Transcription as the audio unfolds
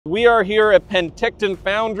We are here at Penticton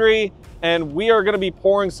Foundry and we are going to be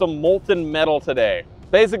pouring some molten metal today.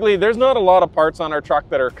 Basically, there's not a lot of parts on our truck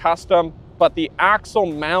that are custom, but the axle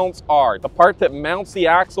mounts are. The part that mounts the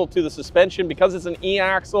axle to the suspension, because it's an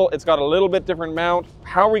E-axle, it's got a little bit different mount.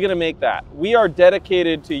 How are we going to make that? We are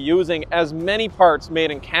dedicated to using as many parts made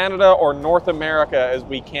in Canada or North America as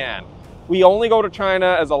we can. We only go to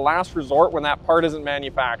China as a last resort when that part isn't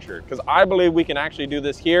manufactured, because I believe we can actually do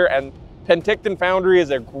this here, and Penticton Foundry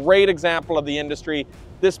is a great example of the industry.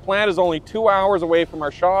 This plant is only 2 hours away from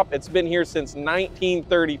our shop. It's been here since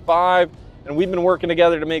 1935, and we've been working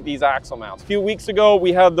together to make these axle mounts. A few weeks ago,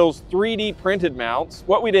 we had those 3D printed mounts.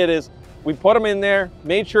 What we did is we put them in there,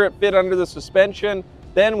 made sure it fit under the suspension.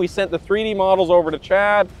 Then we sent the 3D models over to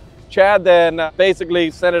Chad. Chad then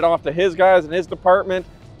basically sent it off to his guys in his department.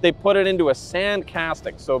 They put it into a sand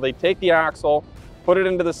casting. So they take the axle, put it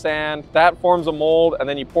into the sand, that forms a mold, and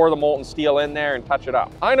then you pour the molten steel in there and touch it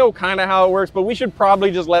up. I know kind of how it works, but we should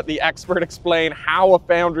probably just let the expert explain how a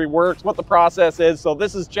foundry works, what the process is. So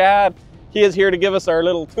this is Chad. He is here to give us our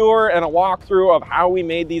little tour and a walkthrough of how we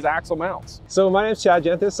made these axle mounts. So my name is Chad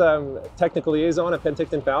Gentis. I'm technical liaison at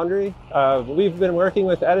Penticton Foundry. We've been working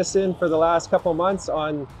with Edison for the last couple of months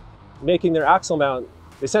on making their axle mount.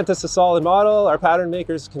 They sent us a solid model. Our pattern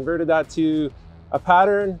makers converted that to a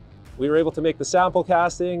pattern. We were able to make the sample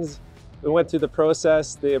castings. We went through the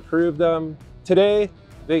process, they approved them. Today,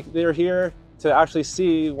 they're here to actually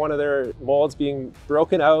see one of their molds being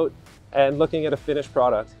broken out and looking at a finished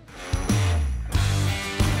product.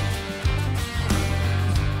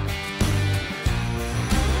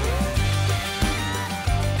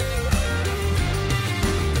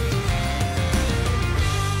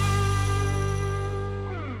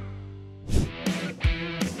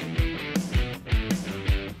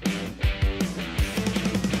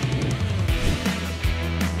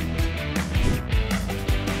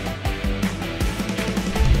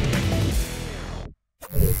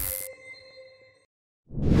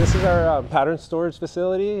 This is our pattern storage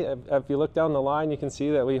facility. If you look down the line, you can see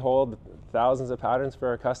that we hold thousands of patterns for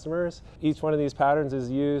our customers. Each one of these patterns is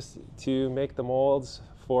used to make the molds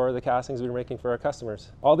for the castings we're making for our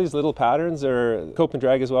customers. All these little patterns are cope and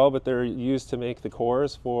drag as well, but they're used to make the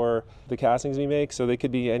cores for the castings we make. So they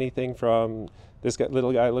could be anything from this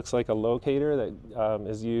little guy looks like a locator that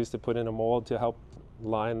is used to put in a mold to help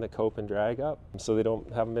line the cope and drag up so they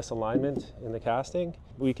don't have misalignment in the casting.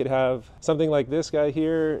 We could have something like this guy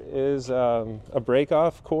here is a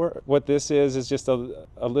break-off core. What this is just a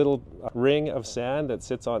little ring of sand that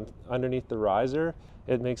sits on underneath the riser.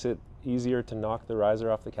 It makes it easier to knock the riser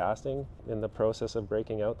off the casting in the process of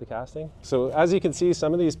breaking out the casting. So as you can see,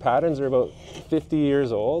 some of these patterns are about 50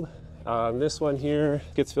 years old. This one here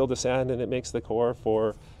gets filled with sand and it makes the core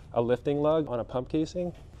for a lifting lug on a pump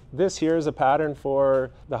casing. This here is a pattern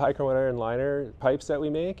for the high chrome iron liner pipes that we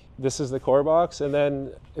make. This is the core box, and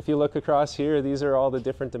then if you look across here, these are all the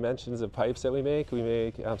different dimensions of pipes that we make. We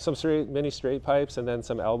make some mini straight pipes and then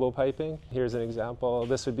some elbow piping. Here's an example.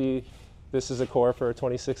 This is a core for a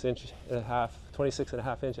 26 and a half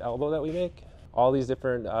inch elbow that we make. All these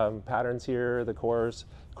different patterns here, the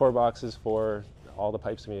core boxes for all the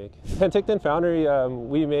pipes we make. Penticton Foundry,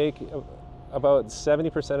 we make about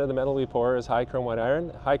 70% of the metal we pour is high chrome white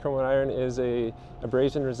iron. High chrome white iron is a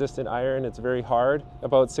abrasion resistant iron. It's very hard,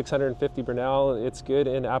 about 650 Bernal. It's good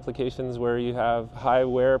in applications where you have high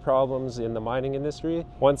wear problems in the mining industry.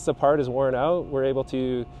 Once the part is worn out, we're able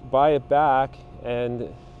to buy it back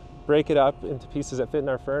and break it up into pieces that fit in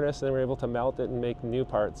our furnace, and then we're able to melt it and make new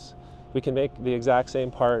parts. We can make the exact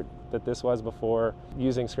same part that this was before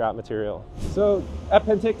using scrap material. So at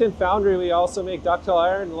Penticton Foundry, we also make ductile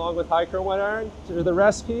iron along with high chrome white iron. So the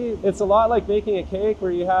recipe, it's a lot like making a cake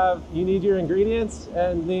where you need your ingredients,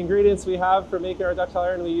 and the ingredients we have for making our ductile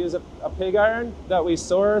iron, we use a pig iron that we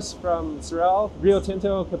source from Sorel, Rio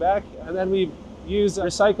Tinto, Quebec, and then we use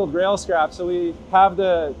recycled rail scrap. So we have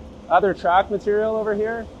the other track material over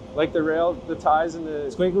here, like the rail, the ties and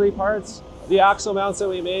the squiggly parts. The axle mounts that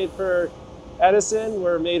we made for Edison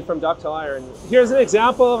were made from ductile iron. Here's an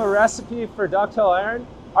example of a recipe for ductile iron.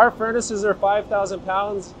 Our furnaces are 5,000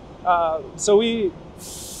 pounds. So we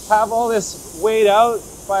have all this weighed out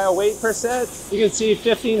by a weight percent. You can see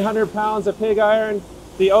 1,500 pounds of pig iron,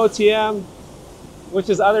 the OTM, which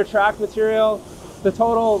is other track material. The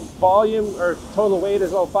total volume or total weight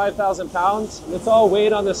is about 5,000 pounds. It's all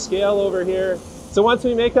weighed on the scale over here. So once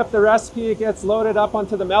we make up the recipe, it gets loaded up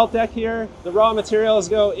onto the melt deck here. The raw materials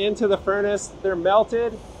go into the furnace, they're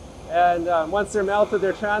melted, and once they're melted,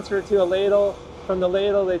 they're transferred to a ladle. From the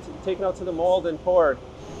ladle, they take it out to the mold and poured.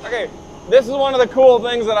 Okay, this is one of the cool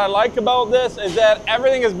things that I like about this, is that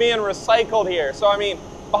everything is being recycled here. So I mean,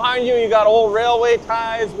 Behind you, you got old railway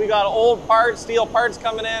ties. We got old parts, steel parts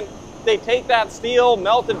coming in. They take that steel,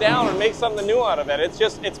 melt it down, and make something new out of it.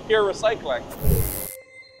 It's pure recycling.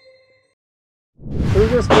 So we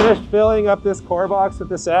just finished filling up this core box with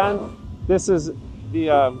the sand. This is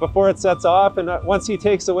the before it sets off, and once he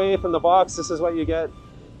takes away from the box, this is what you get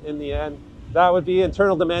in the end. That would be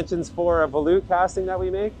internal dimensions for a volute casting that we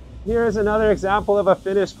make. Here's another example of a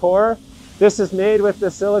finished core. This is made with the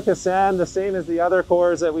silica sand, the same as the other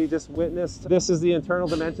cores that we just witnessed. This is the internal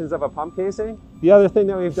dimensions of a pump casing. The other thing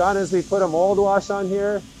that we've done is we put a mold wash on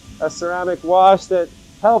here, a ceramic wash that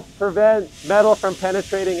helps prevent metal from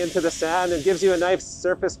penetrating into the sand and gives you a nice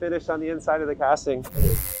surface finish on the inside of the casting.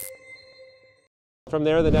 From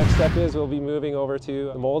there, the next step is we'll be moving over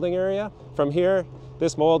to the molding area. From here,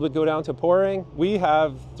 this mold would go down to pouring. We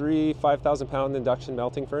have 3 5,000-pound induction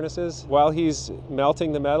melting furnaces. While he's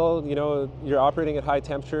melting the metal, you know, you're operating at high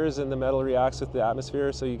temperatures and the metal reacts with the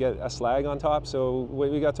atmosphere, so you get a slag on top. So what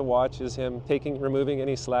we got to watch is him removing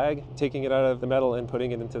any slag, taking it out of the metal and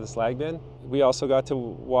putting it into the slag bin. We also got to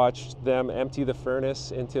watch them empty the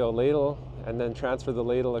furnace into a ladle and then transfer the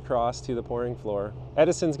ladle across to the pouring floor.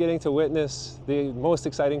 Edison's getting to witness the most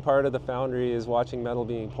exciting part of the foundry is watching metal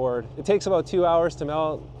being poured. It takes about 2 hours to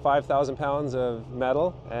melt 5,000 pounds of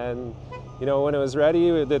metal, and you know, when it was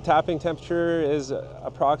ready, the tapping temperature is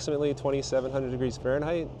approximately 2,700 degrees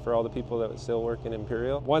Fahrenheit for all the people that still work in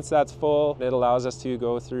Imperial. Once that's full, it allows us to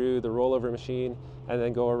go through the rollover machine and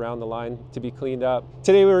then go around the line to be cleaned up.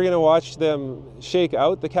 Today we were going to watch them shake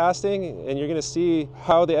out the casting, and you're going to see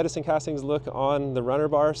how the Edison castings look on the runner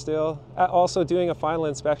bar still. Also doing a final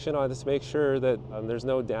inspection on this to make sure that there's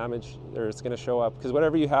no damage or it's going to show up, because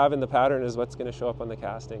whatever you have in the pattern is what's going to show up on the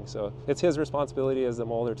casting. So it's his responsibility as the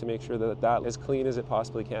molder to make sure that that is clean as it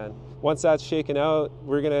possibly can. Once that's shaken out,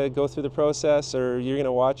 we're going to go through the process, or you're going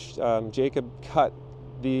to watch Jacob cut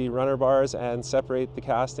the runner bars and separate the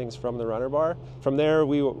castings from the runner bar. From there,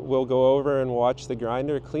 we will go over and watch the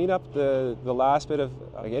grinder clean up the last bit of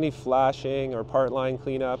any flashing or part line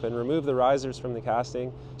cleanup and remove the risers from the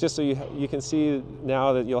casting, just so you can see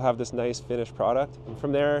now that you'll have this nice finished product. And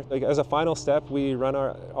from there, as a final step, we run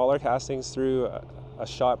all our castings through a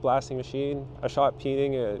shot blasting machine, a shot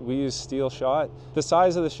peening. We use steel shot. The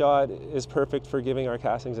size of the shot is perfect for giving our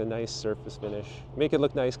castings a nice surface finish. Make it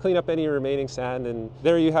look nice, clean up any remaining sand, and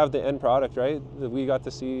there you have the end product, right? We got to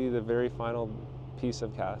see the very final piece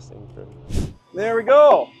of casting. There we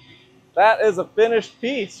go. That is a finished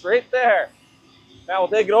piece right there. Now we'll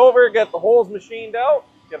take it over, get the holes machined out,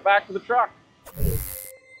 get back to the truck.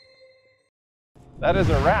 That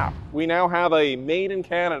is a wrap. We now have a made in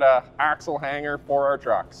Canada axle hanger for our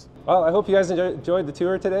trucks. Well, I hope you guys enjoyed the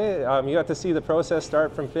tour today. You got to see the process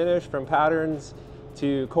start from finish, from patterns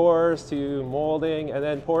to cores to molding and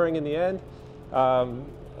then pouring in the end.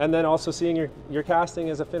 And then also seeing your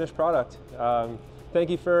casting as a finished product.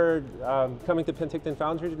 Thank you for coming to Penticton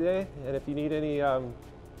Foundry today. And if you need any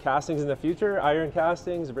castings in the future, iron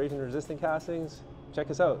castings, abrasion resistant castings, check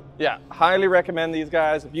us out. Yeah, highly recommend these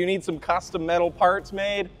guys. If you need some custom metal parts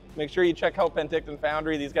made, make sure you check out Penticton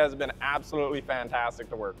Foundry. These guys have been absolutely fantastic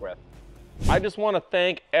to work with. I just want to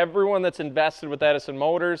thank everyone that's invested with Edison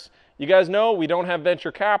Motors. You guys know we don't have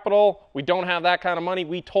venture capital. We don't have that kind of money.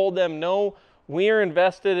 We told them no. We are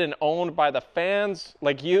invested and owned by the fans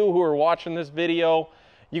like you who are watching this video.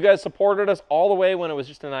 You guys supported us all the way when it was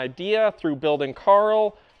just an idea, through building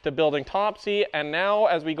Carl, to building Topsy, and now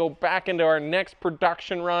as we go back into our next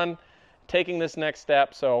production run, taking this next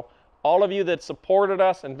step. So all of you that supported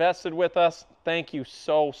us, invested with us, thank you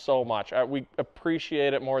so much. We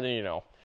appreciate it more than you know.